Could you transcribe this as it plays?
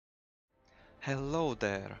Hello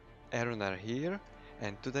there, Erunar here,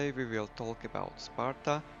 and today we will talk about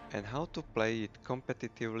Sparta and how to play it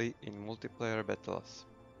competitively in multiplayer battles.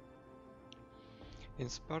 In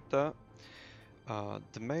Sparta,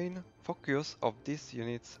 the main focus of these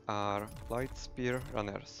units are light spear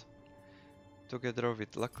runners, together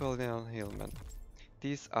with Laconian hillmen.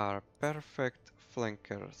 These are perfect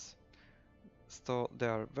flankers, so they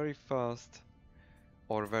are very fast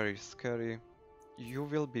or very scary. You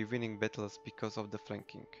will be winning battles because of the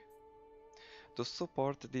flanking. To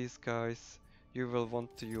support these guys, you will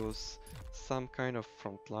want to use some kind of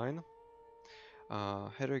front line.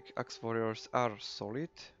 Heroic Axe Warriors are solid.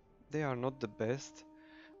 They are not the best,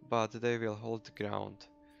 but they will hold ground.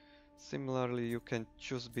 Similarly, you can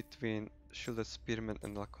choose between Shielded Spearmen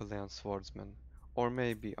and Laconian Swordsmen, or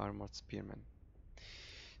maybe Armored Spearmen.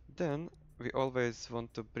 Then, we always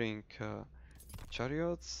want to bring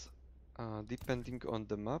chariots, depending on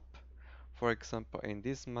the map. For example, in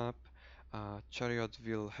this map, chariot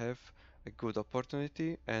will have a good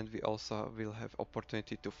opportunity, and we also will have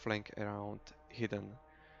opportunity to flank around hidden.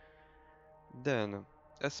 Then,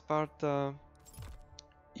 as Sparta,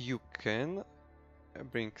 you can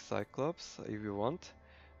bring Cyclops if you want,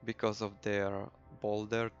 because of their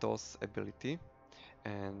boulder toss ability,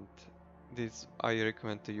 and this I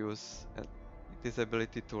recommend to use this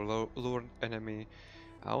ability to lure enemy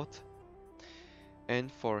out. And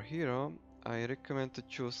for hero, I recommend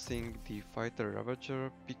choosing the Fighter Ravager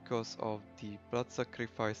because of the blood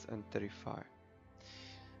sacrifice and terrify.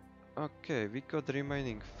 Okay, we got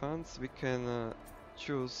remaining funds. We can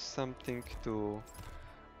choose something to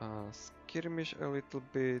skirmish a little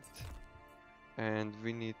bit, and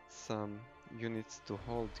we need some units to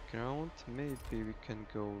hold ground. Maybe we can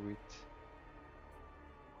go with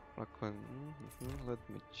let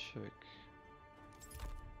me check.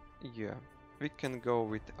 Yeah, we can go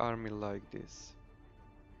with army like this.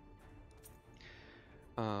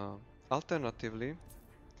 Alternatively,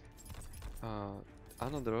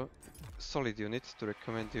 another solid unit to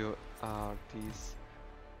recommend you are these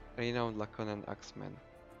renowned Laconian Axemen.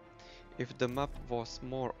 If the map was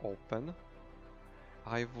more open,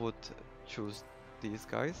 I would choose these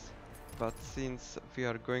guys, but since we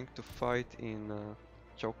are going to fight in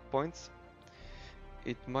choke points,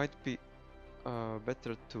 it might be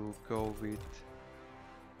better to go with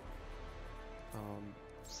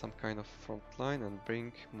some kind of front line and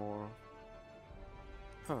bring more.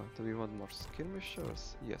 Do we want more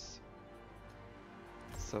skirmishers? Yes.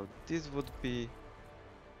 So this would be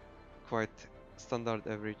quite standard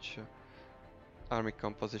average army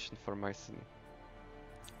composition for Mycenae.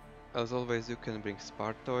 As always, you can bring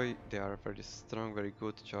Spartoi. They are very strong, very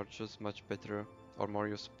good chargers, much better or more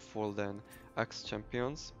useful than Axe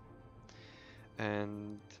champions.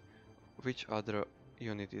 And which other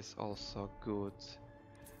unit is also good?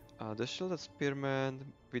 The Shielded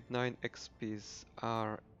Spearmen with 9 XPs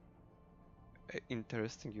are an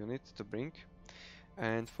interesting unit to bring.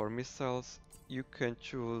 And for missiles, you can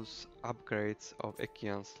choose upgrades of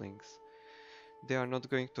Echian slings. They are not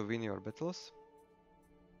going to win your battles,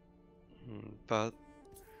 but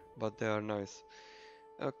they are nice.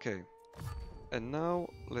 Okay, and now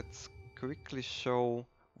let's quickly show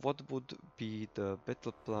what would be the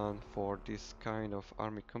battle plan for this kind of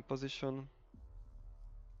army composition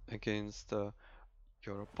against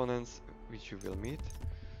your opponents which you will meet.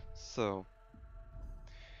 So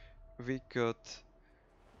we got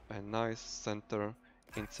a nice center.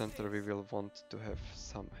 In center we will want to have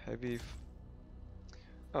some heavy.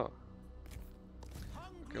 Okay,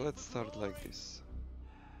 let's start like this.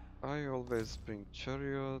 I always bring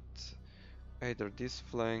chariot, either this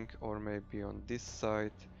flank or maybe on this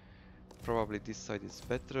side. Probably this side is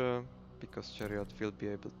better, because chariot will be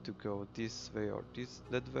able to go this way or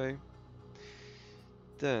that way.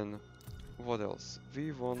 Then, what else?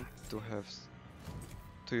 We want to have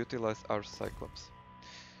to utilize our Cyclops.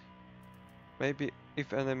 Maybe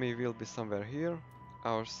if enemy will be somewhere here,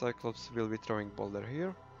 our Cyclops will be throwing boulder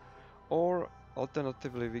here, or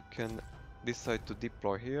alternatively we can decide to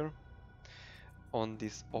deploy here on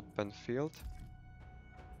this open field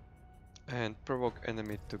and provoke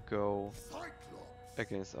enemy to go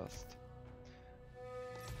against us.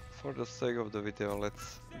 For the sake of the video,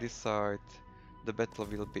 let's decide the battle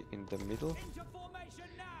will be in the middle.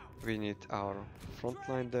 We need our front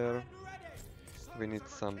line there. We need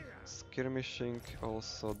some skirmishing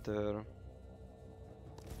also there.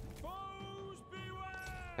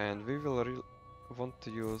 And we will want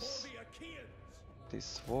to use these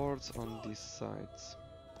swords on these sides.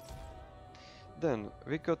 Then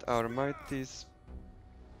we got our mighty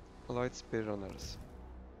light spear runners.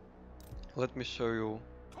 Let me show you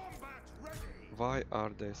Why are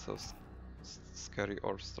they so scary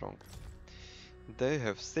or strong? They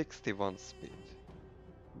have 61 speed.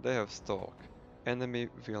 They have stalk. Enemy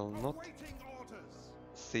will not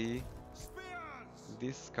see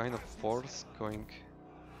this kind of force going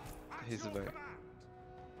his way.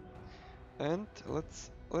 And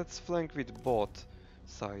let's flank with both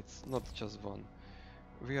sides, not just one.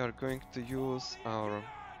 We are going to use our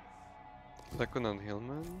Lieutenant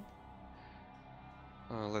Hillman.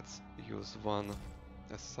 Let's use one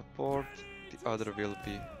as support. The other will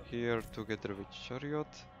be here together with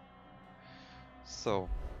Chariot. So,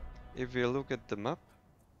 if we look at the map,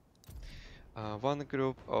 one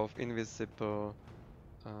group of invisible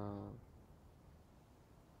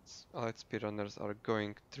light speed runners are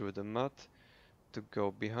going through the mud to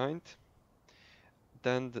go behind.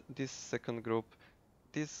 Then this second group,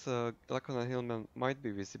 this Lacona Hillman might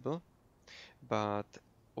be visible, but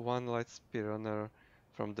one light speed runner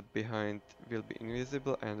from the behind will be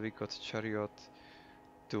invisible, and we got Chariot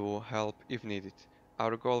to help if needed.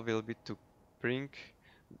 Our goal will be to bring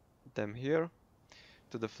them here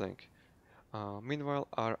to the flank. Meanwhile,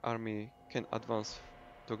 our army can advance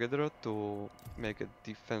together to make a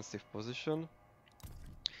defensive position.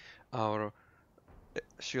 Our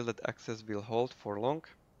shielded access will hold for long,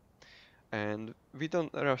 and we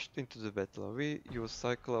don't rush into the battle. We use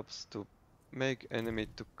Cyclops to make enemy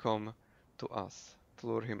to come to us, to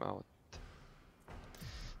lure him out.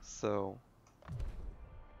 So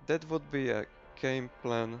that would be a game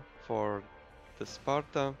plan for the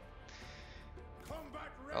Sparta.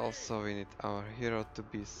 Also, we need our hero to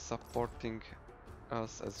be supporting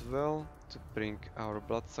us as well, to bring our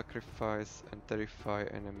blood sacrifice and terrify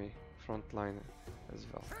enemy front line as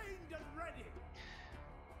well.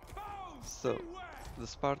 So, the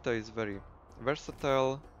Sparta is very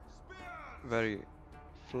versatile, very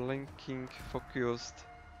flanking focused,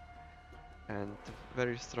 and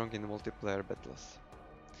very strong in multiplayer battles.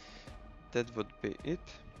 That would be it.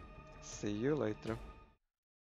 See you later.